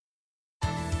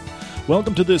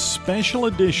Welcome to this special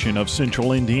edition of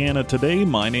Central Indiana Today.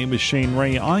 My name is Shane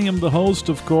Ray. I am the host,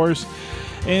 of course.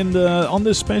 And on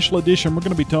this special edition, we're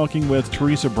going to be talking with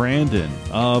Teresa Brandon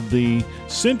of the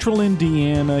Central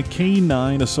Indiana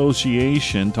K-9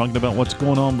 Association, talking about what's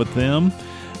going on with them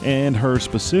and her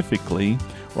specifically.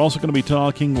 We're also going to be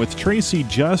talking with Tracy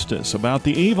Justice about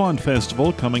the Avon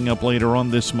Festival coming up later on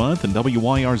this month, and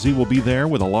WYRZ will be there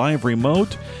with a live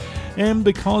remote. And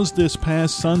because this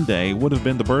past Sunday would have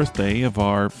been the birthday of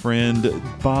our friend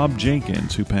Bob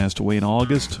Jenkins, who passed away in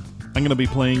August, I'm going to be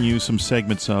playing you some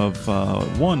segments of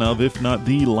one of, if not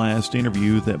the last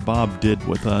interview that Bob did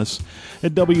with us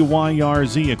at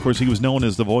WYRZ. Of course, he was known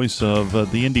as the voice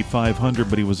of the Indy 500,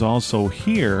 but he was also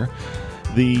here,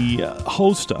 the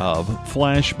host of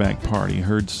Flashback Party,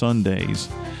 heard Sundays.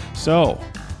 So,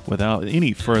 without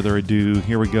any further ado,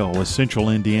 here we go with Central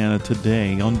Indiana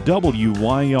Today on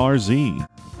WYRZ.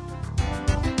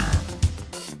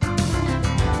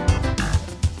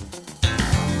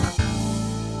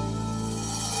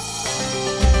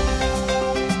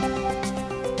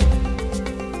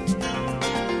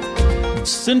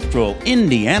 Central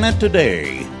Indiana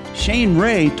Today. Shane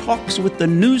Ray talks with the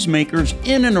newsmakers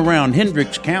in and around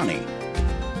Hendricks County.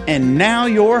 And now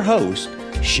your host,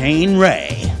 Shane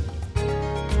Ray.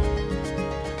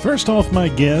 First off, my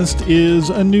guest is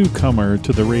a newcomer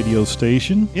to the radio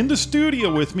station. In the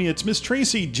studio with me, it's Miss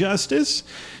Tracy Justice.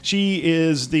 She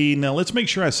is now let's make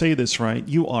sure I say this right.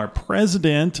 You are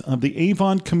president of the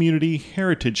Avon Community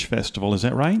Heritage Festival. Is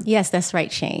that right? Yes, that's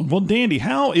right, Shane. Well, dandy.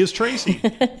 How is Tracy?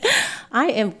 I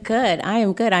am good.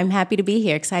 I'm happy to be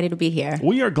here. Excited to be here.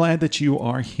 We are glad that you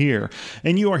are here.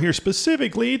 And you are here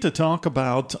specifically to talk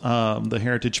about the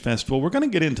Heritage Festival. We're going to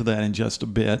get into that in just a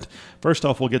bit. First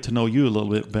off, we'll get to know you a little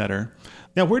bit better.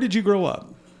 Now, where did you grow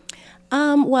up?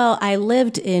 Well, I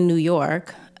lived in New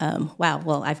York.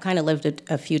 I've kind of lived at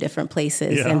a few different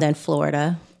places, and then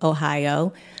Florida,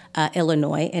 Ohio,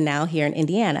 Illinois, and now here in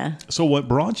Indiana. So what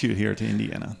brought you here to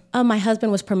Indiana? My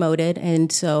husband was promoted, and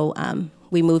so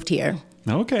we moved here.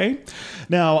 Okay.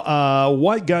 Now,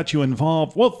 what got you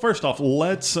involved? Well, first off,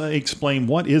 let's explain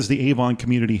what is the Avon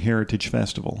Community Heritage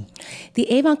Festival. The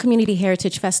Avon Community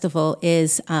Heritage Festival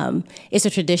is a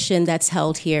tradition that's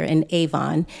held here in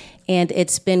Avon, and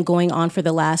it's been going on for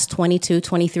the last 22,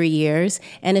 23 years,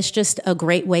 and it's just a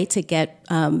great way to get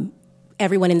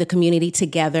everyone in the community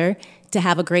together to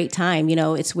have a great time. You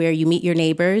know, it's where you meet your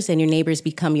neighbors, and your neighbors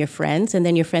become your friends, and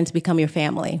then your friends become your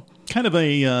family. Kind of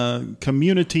a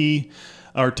community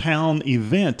or town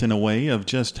event in a way of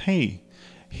just, hey,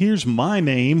 here's my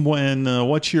name,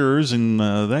 what's yours, and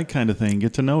that kind of thing.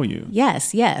 Get to know you.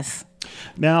 Yes.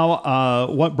 Now,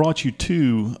 what brought you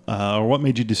to, or what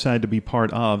made you decide to be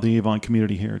part of the Avon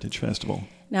Community Heritage Festival?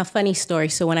 Now, funny story.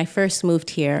 So when I first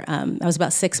moved here, I was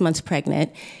about 6 months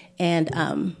pregnant,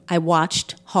 and I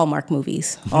watched Hallmark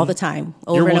movies all the time,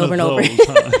 over and over and over.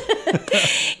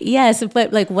 Yes,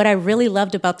 but like what I really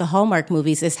loved about the Hallmark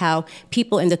movies is how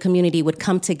people in the community would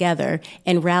come together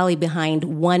and rally behind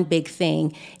one big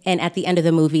thing, and at the end of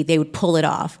the movie, they would pull it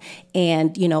off.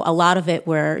 And, you know, a lot of it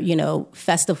were, you know,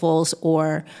 festivals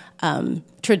or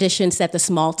traditions that the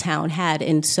small town had.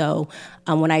 And so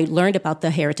when I learned about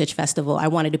the Heritage Festival, I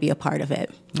wanted to be a part of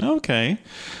it. Okay.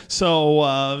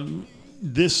 So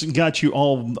this got you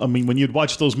all, I mean, when you'd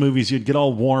watch those movies, you'd get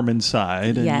all warm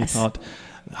inside. And yes. You thought,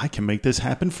 I can make this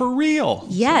happen for real.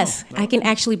 Yes, so, I can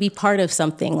actually be part of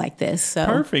something like this. So.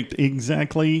 Perfect.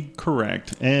 Exactly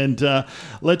correct. And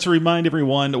let's remind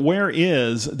everyone, where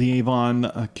is the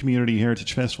Avon Community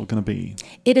Heritage Festival going to be?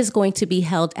 It is going to be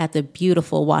held at the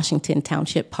beautiful Washington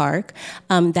Township Park.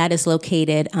 That is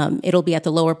located, it'll be at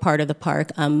the lower part of the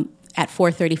park at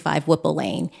 435 Whipple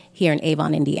Lane here in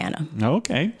Avon, Indiana.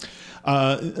 Okay.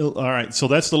 All right, so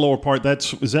that's the lower part.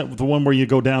 Is that the one where you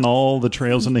go down all the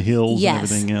trails and the hills yes. and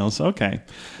everything else? Okay.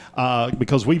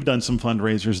 Because we've done some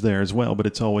fundraisers there as well, but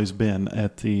it's always been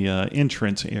at the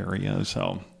entrance area,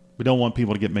 so we don't want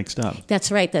people to get mixed up.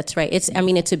 That's right. It's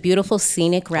a beautiful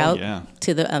scenic route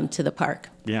to the park.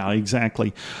 Yeah,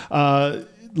 exactly.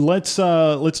 Let's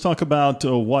talk about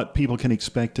what people can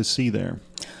expect to see there.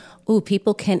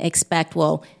 People can expect,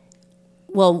 well,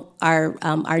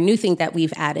 our new thing that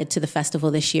we've added to the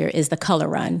festival this year is the color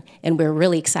run, and we're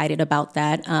really excited about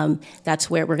that. That's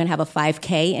where we're going to have a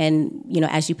 5K, and you know,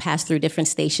 as you pass through different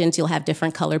stations, you'll have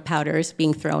different colored powders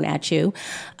being thrown at you.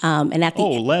 And at the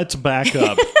let's back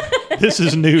up. This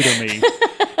is new to me.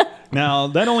 Now,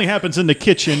 that only happens in the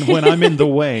kitchen when I'm in the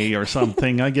way or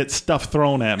something. I get stuff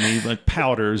thrown at me, like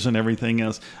powders and everything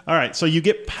else. All right, so you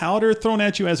get powder thrown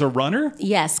at you as a runner?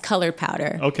 Yes, colored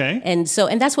powder. Okay. And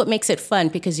that's what makes it fun,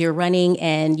 because you're running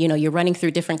and, you're running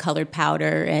through different colored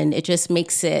powder, and it just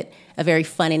makes it a very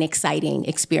fun and exciting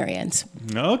experience.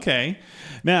 Okay.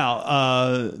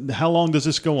 Now, how long does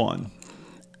this go on?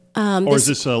 Or is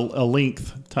this a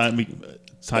length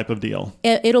type of deal?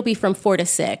 It'll be from 4 to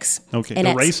 6. Okay. And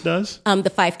the race does? The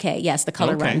 5K, yes, the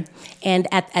color run. And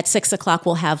at 6 o'clock,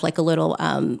 we'll have like a little,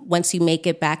 once you make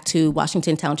it back to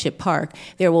Washington Township Park,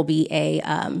 there will be a,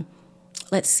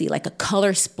 like a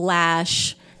color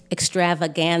splash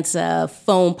extravaganza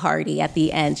foam party at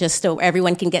the end, just so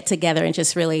everyone can get together and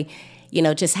just really,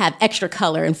 just have extra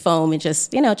color and foam and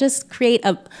just create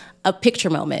a picture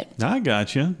moment. I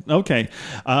gotcha. Okay.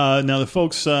 Now, the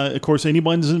folks, of course,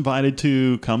 anyone's invited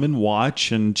to come and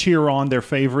watch and cheer on their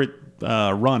favorite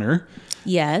runner.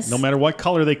 Yes. No matter what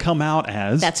color they come out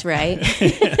as. That's right.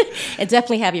 And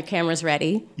definitely have your cameras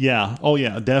ready. Yeah. Oh,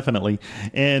 yeah, definitely.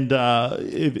 And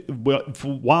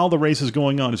while the race is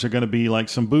going on, is there going to be like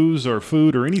some booze or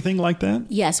food or anything like that?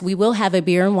 Yes, we will have a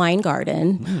beer and wine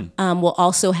garden. We'll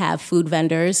also have food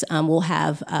vendors. We'll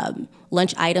have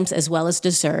lunch items as well as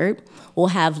dessert. We'll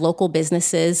have local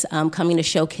businesses coming to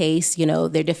showcase,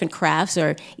 their different crafts,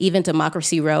 or even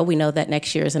Democracy Row. We know that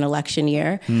next year is an election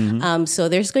year. So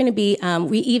there's going to be,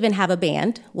 we even have a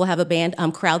band. We'll have a band,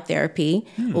 Crowd Therapy.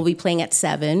 We'll be playing at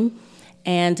 7.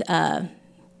 And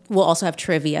we'll also have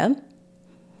trivia.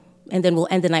 And then we'll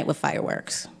end the night with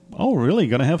fireworks. Oh, really?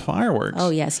 Going to have fireworks? Oh,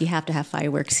 yes. You have to have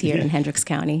fireworks here in Hendricks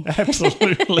County.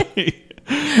 Absolutely.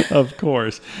 Of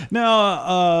course.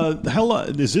 Now, how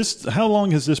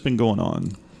long has this been going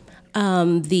on?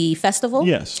 The festival?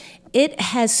 Yes. It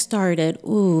has started,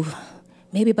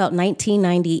 maybe about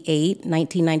 1998,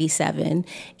 1997.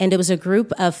 And it was a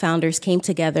group of founders came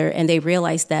together, and they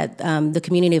realized that the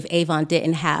community of Avon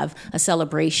didn't have a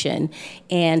celebration.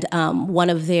 And one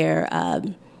of their...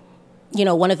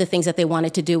 one of the things that they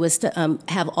wanted to do was to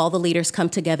have all the leaders come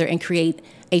together and create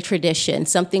a tradition,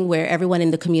 something where everyone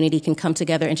in the community can come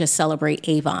together and just celebrate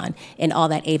Avon and all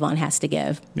that Avon has to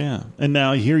give. Yeah. And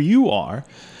now here you are,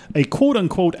 a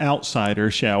quote-unquote outsider,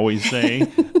 shall we say,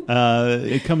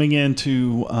 coming in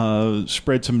to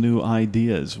spread some new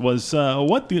ideas. What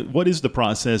is the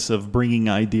process of bringing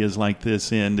ideas like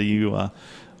this in? Do you...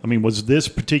 was this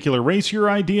particular race your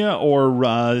idea, or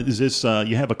is this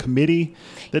you have a committee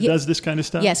that does this kind of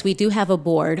stuff? Yes, we do have a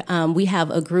board. We have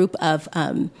a group of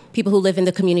people who live in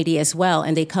the community as well,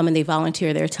 and they come and they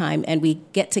volunteer their time, and we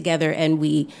get together and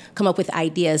we come up with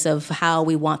ideas of how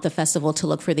we want the festival to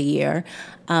look for the year.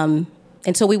 And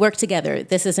so we work together.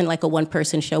 This isn't like a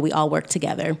one-person show. We all work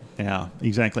together. Yeah,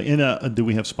 exactly. And do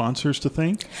we have sponsors to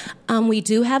thank? We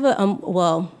do have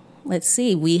let's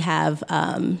see. We have...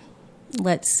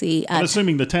 Let's see. I'm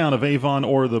assuming the town of Avon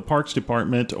or the Parks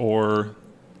Department or...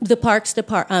 The Parks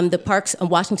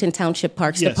Washington Township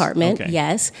Parks Department, okay.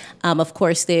 Yes. Of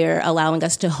course, they're allowing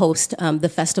us to host the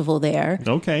festival there.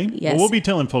 Okay. Yes. Well, we'll be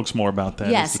telling folks more about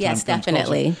that. Yes,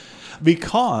 definitely.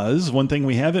 Because one thing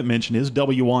we haven't mentioned is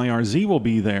WYRZ will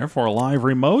be there for a live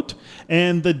remote.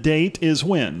 And the date is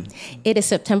when? It is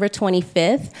September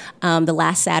 25th, the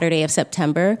last Saturday of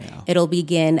September. Yeah. It'll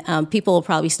begin, people will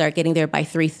probably start getting there by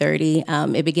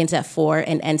 3:30. It begins at 4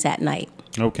 and ends at night.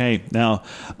 Okay. Now,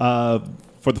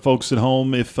 for the folks at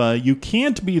home, if you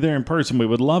can't be there in person, we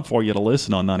would love for you to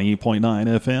listen on 98.9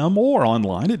 FM or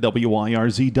online at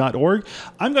WYRZ.org.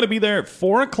 I'm going to be there at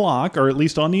 4 o'clock, or at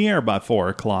least on the air by 4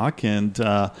 o'clock, and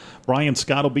Brian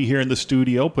Scott will be here in the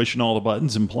studio pushing all the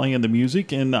buttons and playing the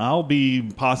music, and I'll be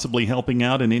possibly helping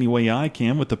out in any way I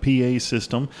can with the PA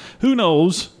system. Who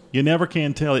knows? You never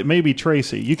can tell. It may be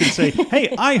Tracy. You can say,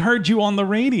 hey, I heard you on the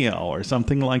radio or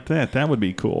something like that. That would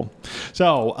be cool.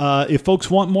 So if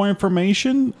folks want more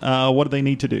information, what do they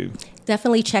need to do?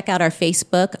 Definitely check out our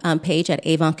Facebook page at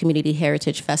Avon Community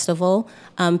Heritage Festival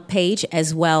page,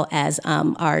 as well as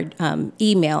our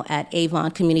email at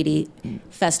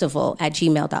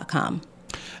avoncommunityfestival@gmail.com.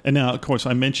 And now, of course,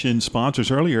 I mentioned sponsors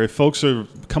earlier. If folks are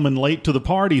coming late to the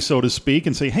party, so to speak,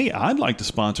 and say, hey, I'd like to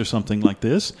sponsor something like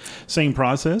this, same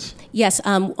process? Yes.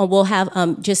 We'll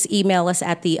have just email us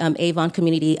at the Avon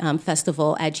Community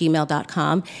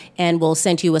Festival@gmail.com, and we'll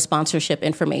send you a sponsorship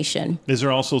information. Is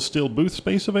there also still booth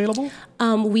space available?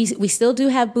 We still do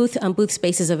have booth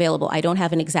spaces available. I don't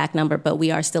have an exact number, but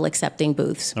we are still accepting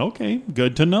booths. Okay,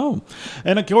 good to know.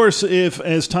 And, of course, if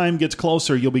as time gets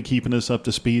closer, you'll be keeping us up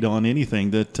to speed on anything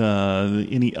that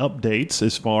any updates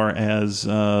as far as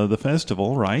the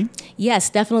festival, right? Yes,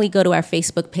 definitely go to our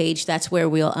Facebook page. That's where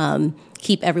we'll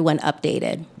keep everyone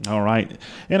updated. All right.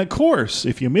 And of course,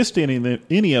 if you missed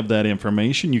any of that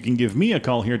information, you can give me a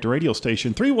call here at the radio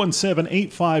station,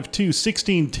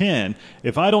 317-852-1610.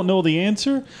 If I don't know the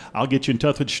answer, I'll get you in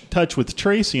touch with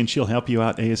Tracy, and she'll help you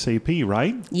out ASAP,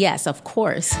 right? Yes, of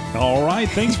course. All right.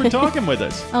 Thanks for talking with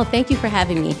us. Oh, thank you for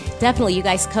having me. Definitely, you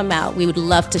guys come out. We would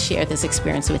love to share this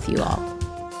experience with you all.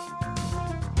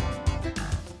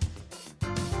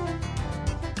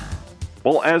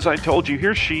 Well, as I told you,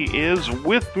 here she is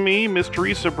with me, Miss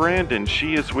Teresa Brandon.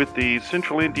 She is with the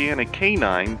Central Indiana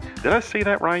Canine. Did I say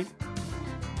that right?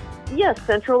 Yes,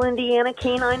 Central Indiana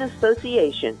Canine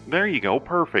Association. There you go.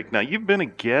 Perfect. Now, you've been a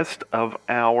guest of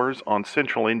ours on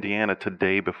Central Indiana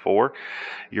Today before.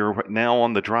 You're now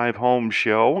on the Drive Home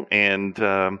show, and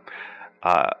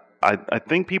I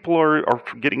think people are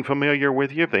getting familiar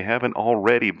with you if they haven't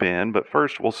already been. But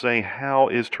first, we'll say, how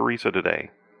is Teresa today?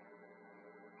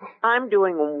 I'm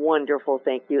doing wonderful,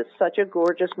 thank you. It's such a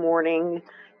gorgeous morning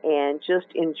and just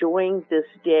enjoying this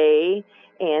day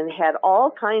and had all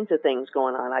kinds of things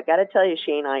going on. I got to tell you,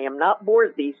 Shane, I am not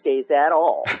bored these days at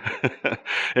all.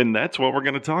 And that's what we're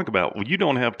going to talk about. Well, you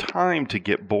don't have time to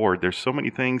get bored. There's so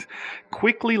many things.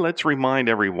 Quickly, let's remind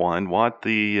everyone what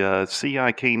the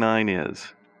CIK9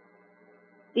 is.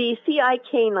 The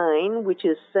CIK9, which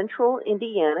is Central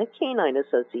Indiana Canine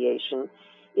Association,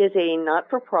 is a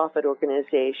not-for-profit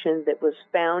organization that was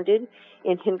founded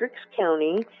in Hendricks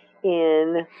County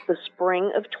in the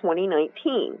spring of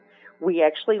 2019. We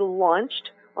actually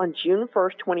launched on June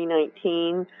 1st,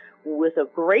 2019 with a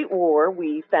great roar.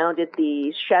 We founded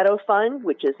the Shadow Fund,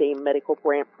 which is a medical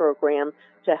grant program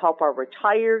to help our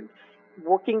retired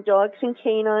working dogs and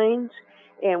canines.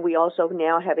 And we also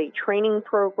now have a training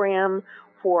program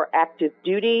for active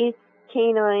duty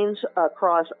canines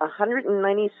across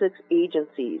 196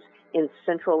 agencies in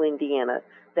Central Indiana.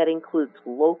 That includes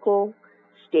local,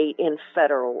 state, and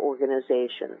federal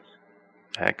organizations.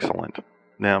 Excellent.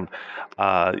 Now,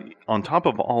 on top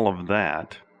of all of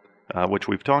that, which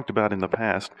we've talked about in the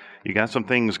past, you got some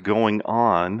things going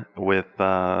on with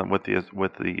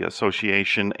the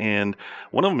association, and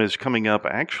one of them is coming up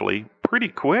actually pretty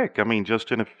quick. I mean,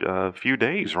 just in a few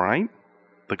days, right?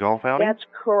 The golf outing? That's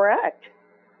correct.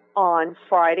 On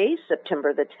Friday,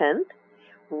 September the 10th,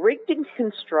 Rigdon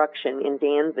Construction in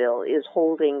Danville is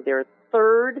holding their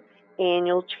third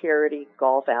annual charity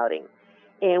golf outing.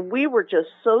 And we were just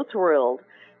so thrilled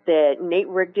that Nate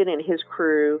Rigdon and his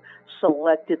crew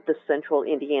selected the Central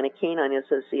Indiana Canine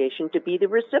Association to be the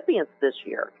recipients this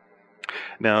year.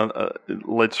 Now,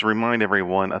 let's remind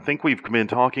everyone, I think we've been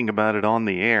talking about it on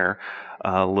the air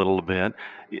a little bit.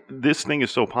 This thing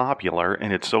is so popular,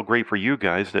 and it's so great for you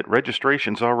guys that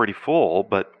registration's already full,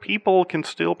 but people can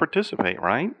still participate,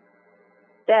 right?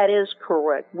 That is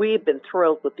correct. We've been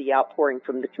thrilled with the outpouring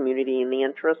from the community and the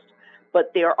interest,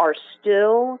 but there are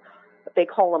still, they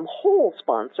call them whole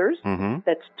sponsors. Mm-hmm.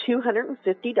 That's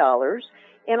 $250,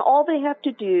 and all they have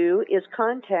to do is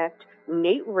contact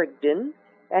Nate Rigdon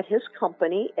at his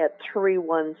company at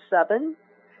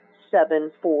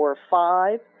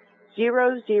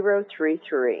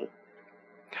 317-745-0033.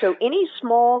 So any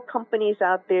small companies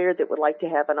out there that would like to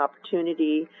have an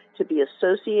opportunity to be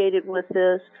associated with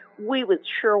this, we would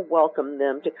sure welcome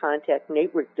them to contact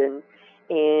Nate Rigdon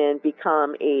and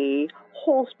become a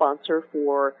whole sponsor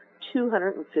for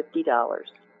 $250.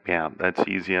 Yeah, that's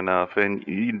easy enough. And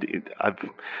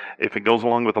if it goes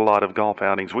along with a lot of golf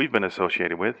outings we've been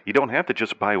associated with, you don't have to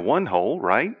just buy one hole,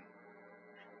 right?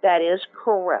 That is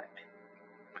correct.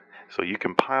 So you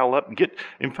can pile up,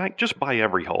 in fact, just buy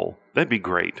every hole. That'd be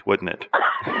great, wouldn't it?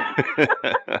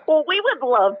 Well, we would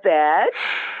love that.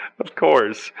 Of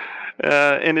course.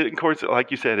 And of course, like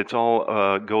you said, it's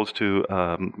all goes to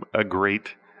a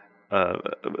great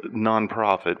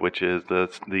nonprofit, which is the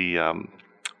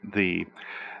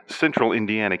Central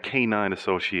Indiana Canine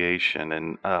Association,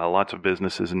 and lots of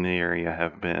businesses in the area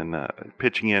have been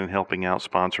pitching in and helping out,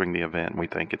 sponsoring the event. We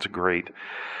think it's great.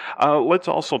 Let's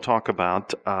also talk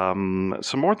about some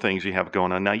more things you have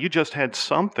going on. Now, you just had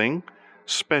something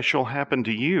special happen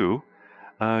to you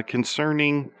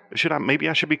concerning, maybe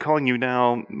I should be calling you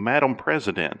now Madam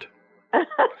President.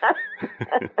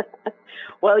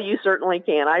 Well, you certainly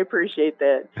can. I appreciate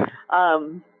that.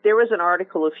 There was an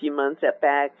article a few months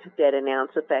back that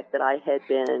announced the fact that I had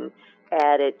been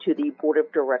added to the board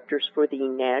of directors for the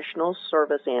National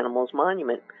Service Animals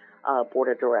Monument Board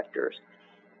of Directors,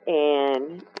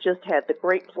 and just had the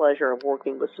great pleasure of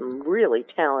working with some really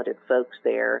talented folks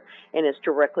there, and is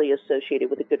directly associated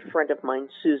with a good friend of mine,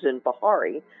 Susan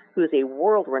Bahari, who is a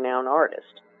world-renowned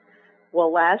artist.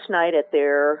 Well, last night at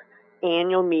their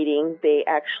annual meeting, they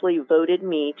actually voted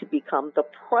me to become the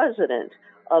president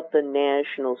of the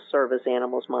National Service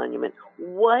Animals Monument.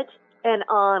 What an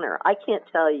honor. I can't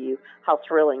tell you how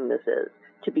thrilling this is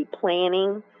to be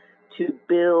planning to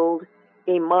build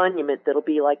a monument that'll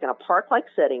be like in a park-like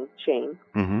setting, Shane,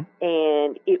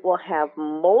 and it will have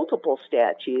multiple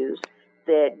statues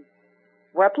that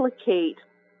replicate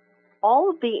all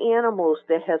of the animals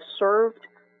that have served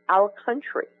our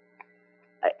country.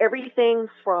 Everything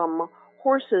from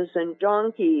horses and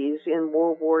donkeys in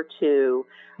World War II.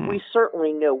 We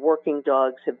certainly know working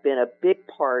dogs have been a big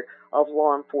part of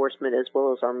law enforcement as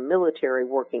well as our military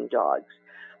working dogs.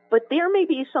 But there may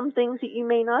be some things that you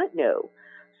may not know,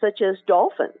 such as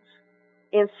dolphins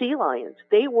and sea lions.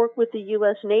 They work with the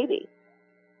U.S. Navy.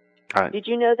 Did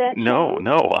you know that? No.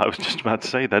 I was just about to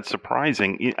say that's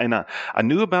surprising. And I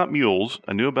knew about mules,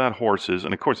 I knew about horses,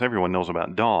 and of course everyone knows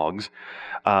about dogs.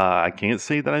 I can't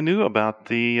say that I knew about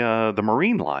the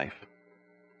marine life.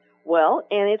 Well,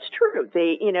 and it's true.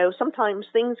 They, sometimes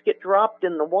things get dropped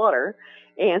in the water,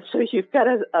 and so you've got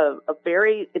a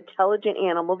very intelligent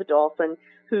animal, the dolphin,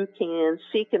 who can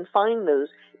seek and find those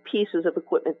pieces of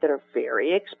equipment that are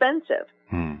very expensive.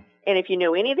 And if you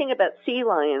know anything about sea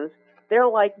lions, they're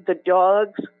like the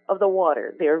dogs of the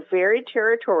water. They're very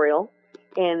territorial,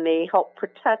 and they help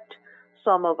protect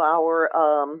some of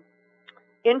our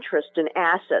interest and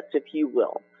assets, if you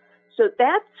will. So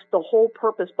that's the whole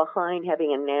purpose behind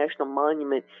having a national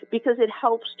monument, because it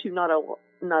helps to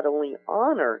not only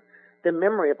honor the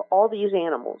memory of all these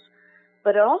animals,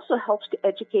 but it also helps to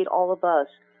educate all of us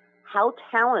how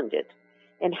talented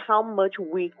and how much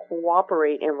we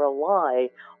cooperate and rely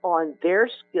on their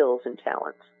skills and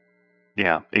talents.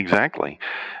 Yeah, exactly.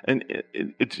 And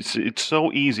it's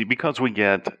so easy because we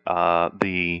get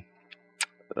the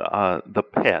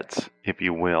pets, if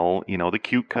you will, the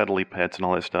cute, cuddly pets and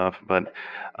all that stuff. But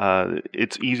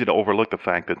it's easy to overlook the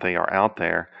fact that they are out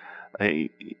there. I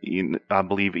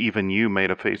believe even you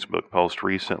made a Facebook post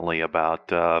recently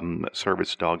about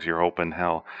service dogs you're hoping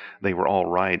how they were all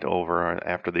right over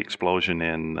after the explosion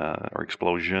or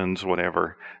explosions,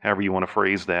 however you want to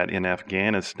phrase that, in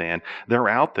Afghanistan. They're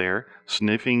out there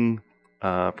sniffing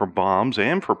for bombs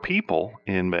and for people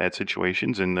in bad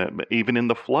situations, and even in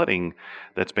the flooding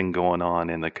that's been going on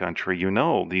in the country.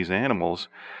 These animals,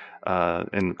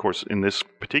 and of course in this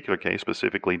particular case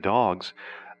specifically dogs,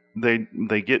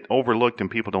 they get overlooked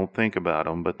and people don't think about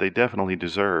them, but they definitely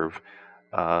deserve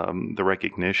the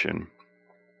recognition.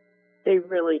 They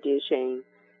really do, Shane.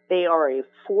 They are a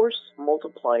force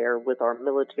multiplier with our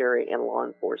military and law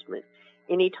enforcement.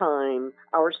 Anytime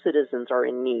our citizens are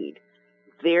in need,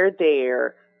 they're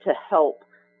there to help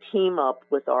team up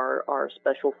with our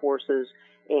special forces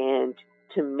and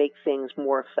to make things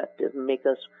more effective, make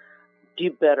us do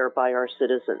better by our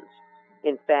citizens.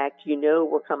 In fact,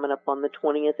 we're coming up on the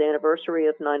 20th anniversary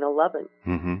of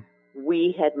 9/11.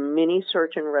 We had many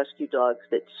search and rescue dogs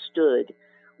that stood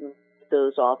with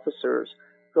those officers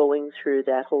going through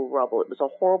that whole rubble. It was a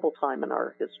horrible time in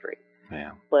our history.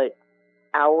 Yeah. But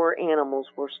our animals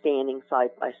were standing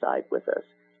side by side with us,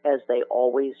 as they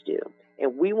always do.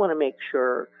 And we want to make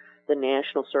sure the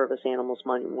National Service Animals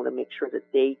Monument want to make sure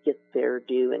that they get their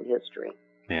due in history.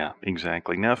 Yeah,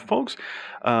 exactly. Now, if folks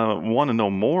want to know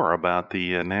more about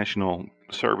the National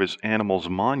Service Animals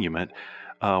Monument,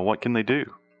 what can they do?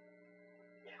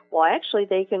 Well, actually,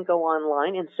 they can go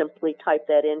online and simply type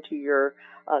that into your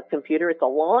computer. It's a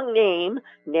long name,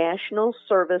 National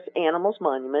Service Animals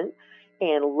Monument,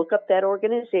 and look up that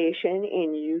organization,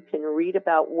 and you can read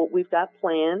about what we've got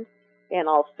planned. And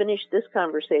I'll finish this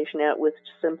conversation out with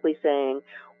simply saying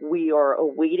we are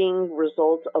awaiting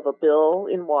results of a bill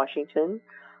in Washington,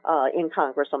 in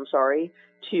Congress,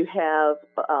 to have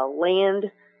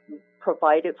land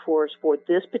provided for us for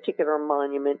this particular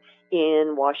monument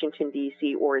in Washington,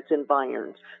 D.C., or its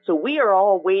environs. So we are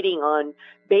all waiting on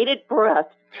bated breath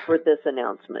for this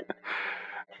announcement.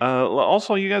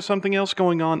 Also, you got something else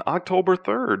going on October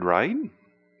 3rd, right?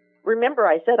 Remember,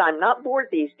 I said I'm not bored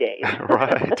these days.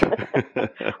 Right.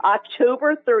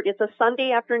 October 3rd, it's a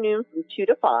Sunday afternoon from 2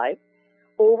 to 5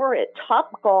 over at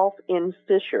Top Golf in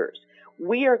Fishers.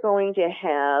 We are going to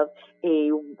have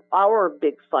our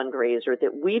big fundraiser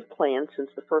that we've planned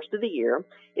since the first of the year.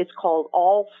 It's called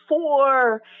All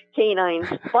For Canines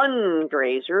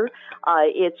Fundraiser.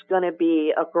 It's going to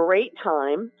be a great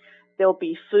time. There'll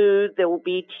be food. There will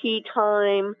be tea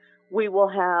time. We will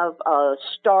have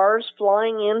stars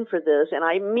flying in for this, and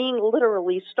I mean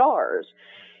literally stars.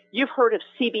 You've heard of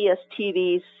CBS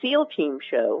TV's SEAL Team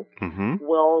show.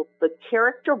 Well, the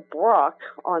character Brock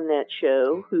on that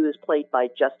show, who is played by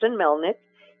Justin Melnick,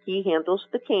 he handles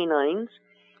the canines.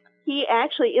 He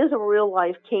actually is a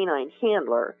real-life canine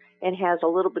handler and has a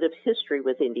little bit of history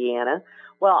with Indiana.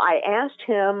 Well, I asked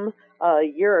him a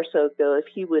year or so ago if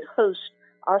he would host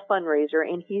our fundraiser,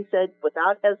 and he said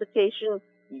without hesitation,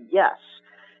 yes.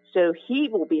 So he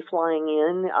will be flying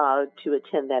in to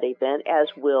attend that event, as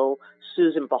will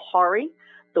Susan Bahari,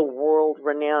 the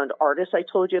world-renowned artist I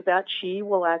told you about. She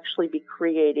will actually be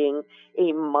creating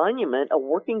a monument, a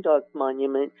working dog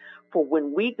monument, for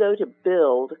when we go to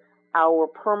build our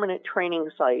permanent training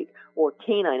site or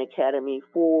canine academy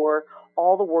for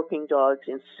all the working dogs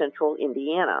in central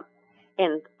Indiana.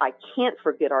 And I can't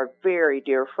forget our very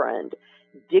dear friend,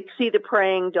 Dixie the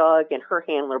Praying Dog, and her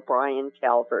handler, Brian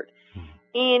Calvert.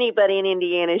 Anybody in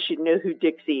Indiana should know who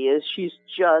Dixie is. She's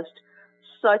just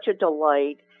such a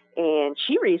delight. And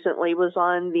she recently was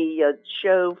on the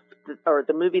show, or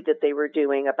the movie that they were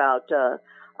doing about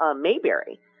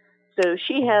Mayberry. So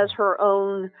she has her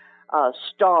own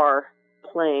star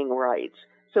playing rights.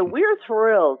 So we're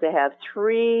thrilled to have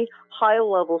 3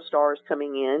 high-level stars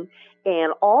coming in.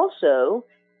 And also,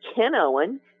 Ken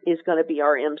Owen is going to be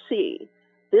our MC.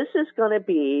 This is going to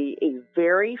be a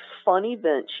very fun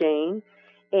event, Shane,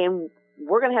 and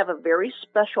we're going to have a very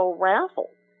special raffle.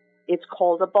 It's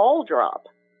called a ball drop.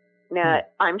 Now,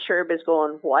 I'm sure everybody's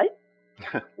going, what?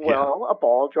 Well, a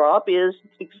ball drop is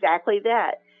exactly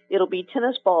that. It'll be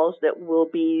tennis balls that will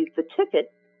be the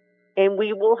ticket, and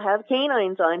we will have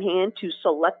canines on hand to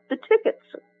select the tickets.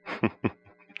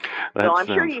 So I'm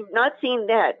sure you've not seen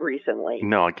that recently.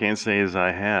 No, I can't say as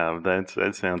I have.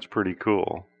 That sounds pretty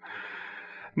cool.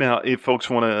 Now, if folks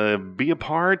want to be a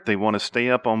part, they want to stay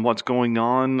up on what's going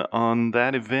on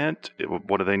that event,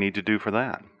 what do they need to do for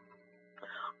that?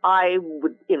 I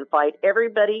would invite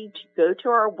everybody to go to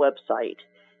our website.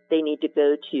 They need to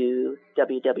go to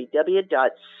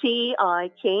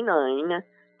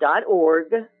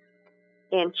www.cicanine.org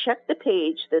and check the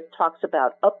page that talks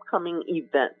about upcoming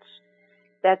events.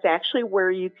 That's actually where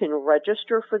you can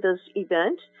register for this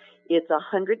event. It's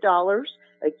 $100.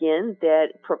 Again,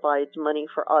 that provides money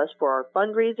for us for our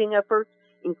fundraising efforts,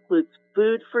 includes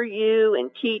food for you and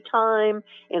tea time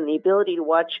and the ability to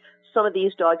watch some of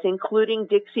these dogs, including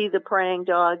Dixie the Praying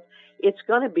Dog. It's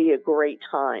going to be a great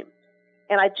time.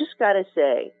 And I just got to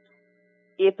say,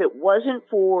 if it wasn't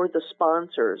for the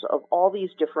sponsors of all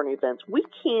these different events, we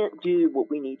can't do what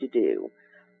we need to do.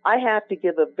 I have to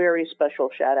give a very special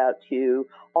shout out to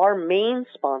our main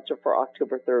sponsor for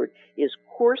October 3rd is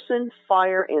Corson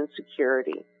Fire and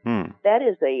Security. That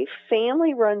is a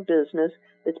family-run business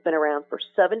that's been around for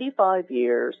 75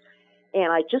 years,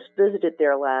 and I just visited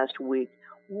there last week.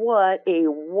 What a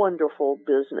wonderful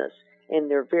business,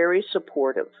 and they're very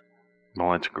supportive.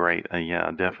 Well, that's great. Yeah,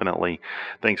 definitely.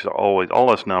 Thanks to all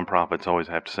us nonprofits always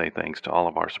have to say thanks to all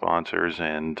of our sponsors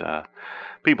and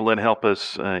people that help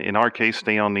us, in our case,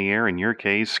 stay on the air. In your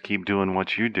case, keep doing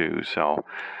what you do. So,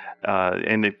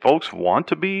 and if folks want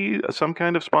to be some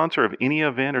kind of sponsor of any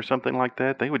event or something like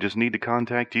that, they would just need to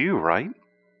contact you, right?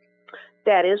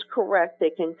 That is correct. They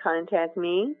can contact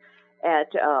me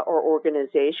at our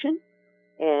organization,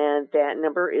 and that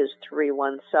number is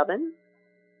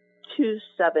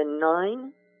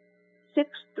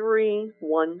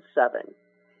 317-279-6317.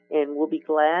 And we'll be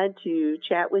glad to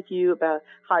chat with you about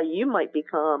how you might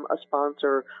become a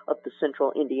sponsor of the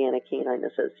Central Indiana Canine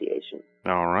Association.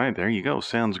 All right, there you go.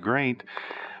 Sounds great.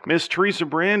 Miss Teresa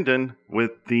Brandon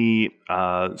with the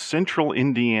Central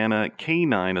Indiana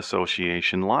Canine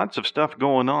Association. Lots of stuff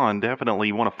going on. Definitely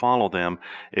you want to follow them,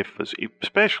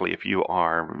 especially if you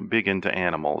are big into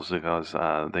animals, because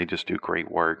they just do great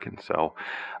work. And so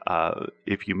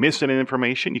if you miss any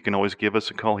information, you can always give us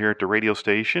a call here at the radio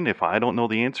station. If I don't know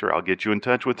the answer, I'll get you in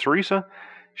touch with Teresa.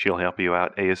 She'll help you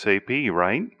out ASAP,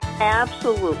 right?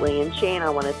 Absolutely. And Shane, I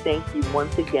want to thank you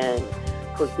once again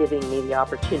for giving me the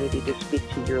opportunity to speak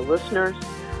to your listeners.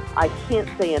 I can't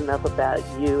say enough about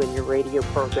you and your radio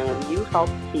program. You help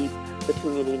keep the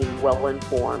community well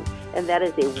informed, and that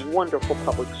is a wonderful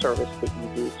public service that you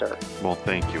do, sir. Well,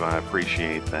 thank you. I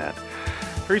appreciate that.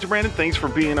 Teresa Brandon, thanks for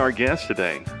being our guest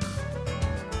today.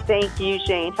 Thank you,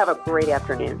 Shane. Have a great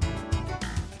afternoon.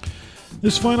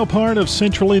 This final part of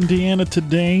Central Indiana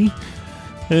Today,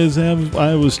 as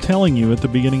I was telling you at the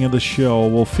beginning of the show,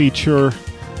 will feature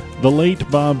the late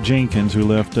Bob Jenkins, who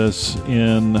left us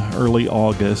in early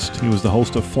August. He was the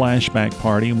host of Flashback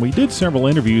Party, and we did several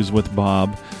interviews with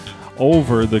Bob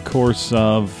over the course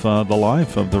of the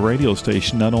life of the radio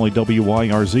station, not only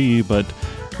WYRZ, but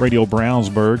Radio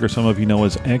Brownsburg, or some of you know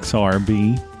as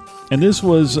XRB. And this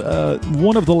was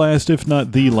one of the last, if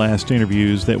not the last,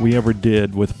 interviews that we ever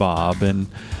did with Bob. And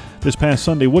this past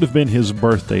Sunday would have been his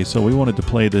birthday, so we wanted to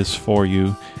play this for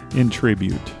you in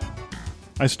tribute.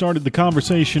 I started the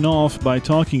conversation off by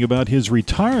talking about his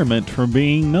retirement from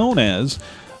being known as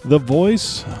the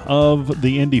voice of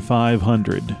the Indy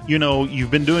 500. You know, you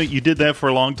did that for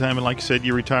a long time, and like you said,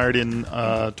 you retired in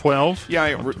 12.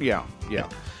 Yeah.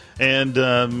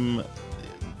 And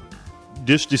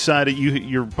just decided.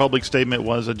 Your public statement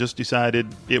was, "I just decided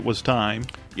it was time."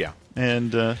 Yeah.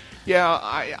 And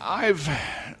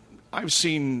I've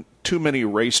seen too many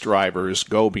race drivers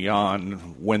go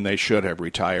beyond when they should have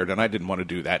retired, and I didn't want to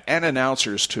do that. And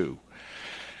announcers too.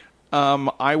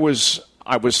 I was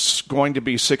going to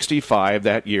be 65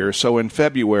 that year, so in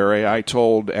February I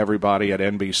told everybody at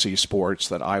NBC Sports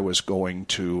that I was going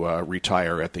to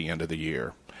retire at the end of the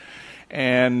year.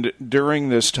 And during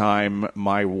this time,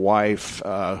 my wife,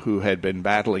 who had been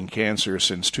battling cancer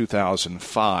since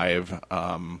 2005,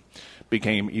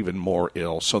 became even more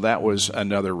ill. So that was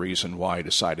another reason why I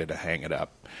decided to hang it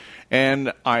up.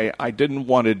 And I didn't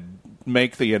want to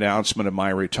make the announcement of my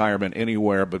retirement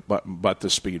anywhere but the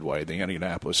Speedway, the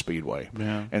Indianapolis Speedway.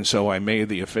 Yeah. And so I made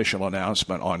the official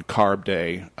announcement on Carb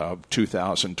Day of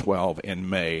 2012 in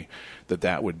May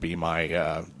that would be my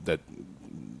that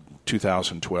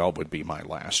 2012 would be my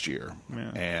last year.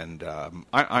 Yeah. And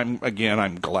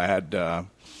I'm glad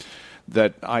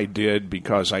that I did,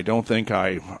 because I don't think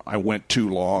I went too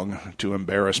long to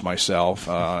embarrass myself.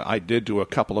 I did do a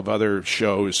couple of other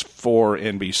shows for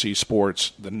NBC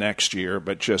Sports the next year,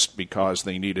 but just because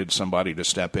they needed somebody to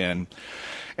step in.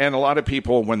 And a lot of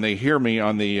people, when they hear me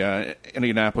on the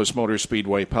Indianapolis Motor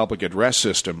Speedway public address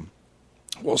system,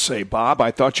 will say, "Bob,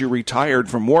 I thought you retired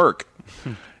from work."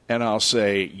 And I'll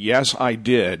say, yes, I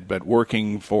did, but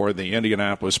working for the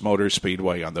Indianapolis Motor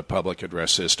Speedway on the public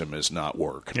address system is not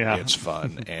work. Yeah. It's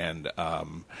fun. And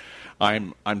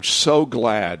I'm so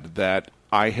glad that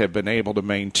I have been able to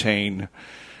maintain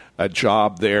a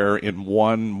job there in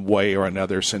one way or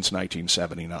another since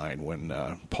 1979, when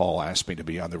Paul asked me to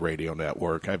be on the radio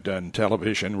network. I've done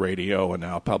television, radio, and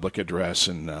now public address,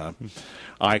 and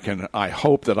I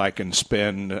hope that I can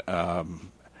spend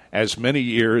as many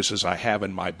years as I have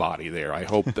in my body there. I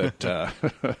hope that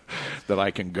that I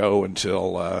can go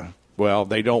until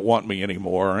they don't want me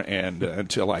anymore, and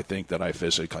until I think that I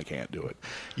physically can't do it.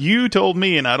 You told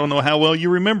me, and I don't know how well you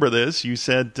remember this, you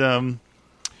said, you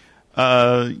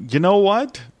know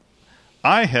what?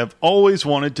 I have always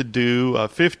wanted to do a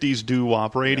 50s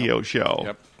doo-wop radio show.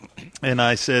 Yep. And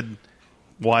I said,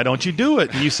 why don't you do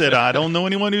it? And you said, I don't know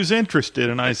anyone who's interested.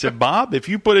 And I said, Bob, if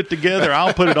you put it together,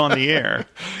 I'll put it on the air.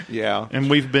 Yeah. And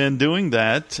we've been doing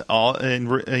that.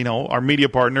 Our media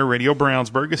partner, Radio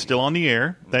Brownsburg, is still on the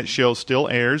air. That show still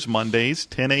airs Mondays,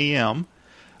 10 a.m.,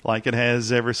 like it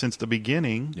has ever since the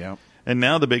beginning. Yeah. And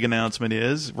now the big announcement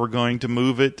is we're going to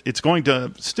move it. It's going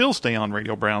to still stay on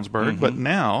Radio Brownsburg, but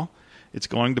now it's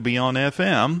going to be on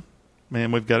FM.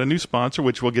 And we've got a new sponsor,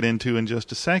 which we'll get into in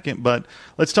just a second. But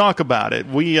let's talk about it.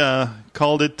 We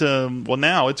called it,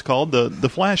 now it's called the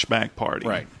Flashback Party.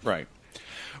 Right.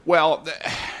 Well,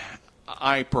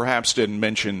 I perhaps didn't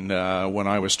mention when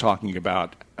I was talking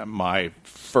about my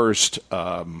first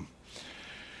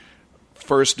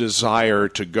desire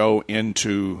to go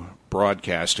into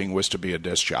broadcasting was to be a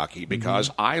disc jockey,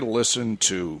 because I listened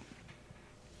to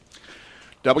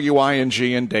WING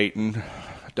in Dayton,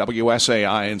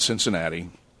 WSAI in Cincinnati,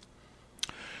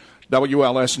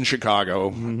 WLS in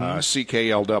Chicago,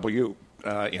 CKLW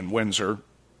in Windsor,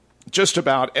 just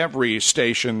about every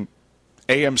station,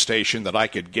 AM station that I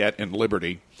could get in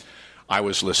Liberty, I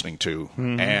was listening to,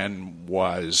 and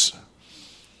was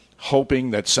hoping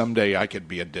that someday I could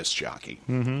be a disc jockey.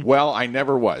 Well, I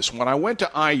never was. When I went to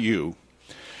IU,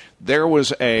 there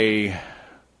was a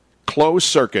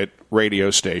closed-circuit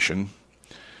radio station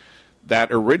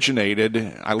that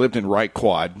originated. I lived in Wright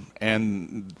Quad,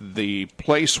 and the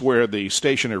place where the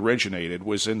station originated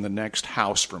was in the next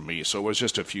house from me, so it was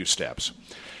just a few steps.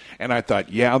 And I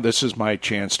thought, this is my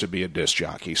chance to be a disc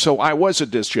jockey. So I was a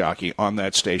disc jockey on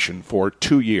that station for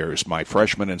 2 years, my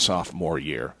freshman and sophomore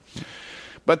year.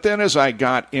 But then as I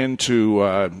got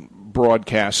into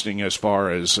broadcasting, as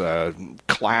far as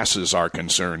classes are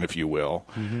concerned, if you will,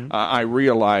 I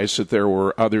realized that there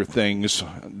were other things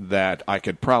that I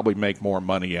could probably make more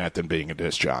money at than being a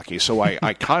disc jockey. So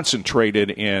I concentrated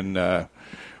in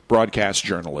broadcast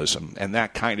journalism, and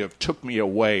that kind of took me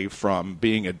away from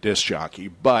being a disc jockey.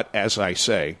 But as I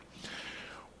say,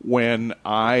 when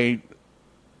I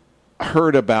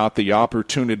heard about the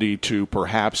opportunity to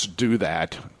perhaps do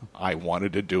that, I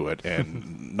wanted to do it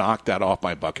and knock that off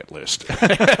my bucket list.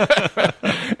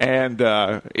 And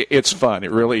it's fun. It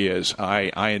really is.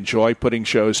 I enjoy putting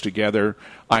shows together.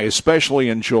 I especially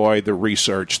enjoy the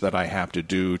research that I have to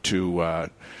do to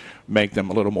make them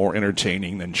a little more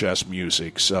entertaining than just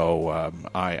music. So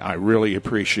I really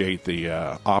appreciate the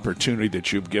opportunity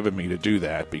that you've given me to do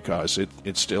that, because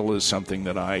it still is something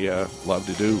that I love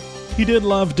to do. He did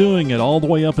love doing it all the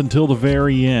way up until the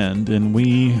very end, and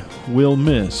we will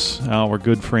miss our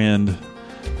good friend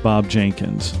Bob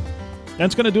Jenkins.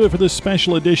 That's going to do it for this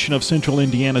special edition of Central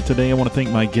Indiana Today. I want to thank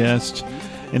my guests,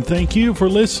 and thank you for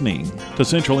listening to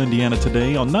Central Indiana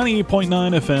Today on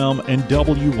 98.9 FM and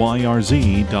WYRZ.org.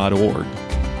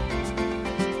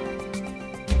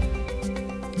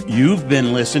 You've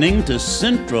been listening to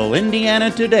Central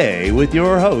Indiana Today with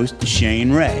your host,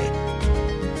 Shane Ray.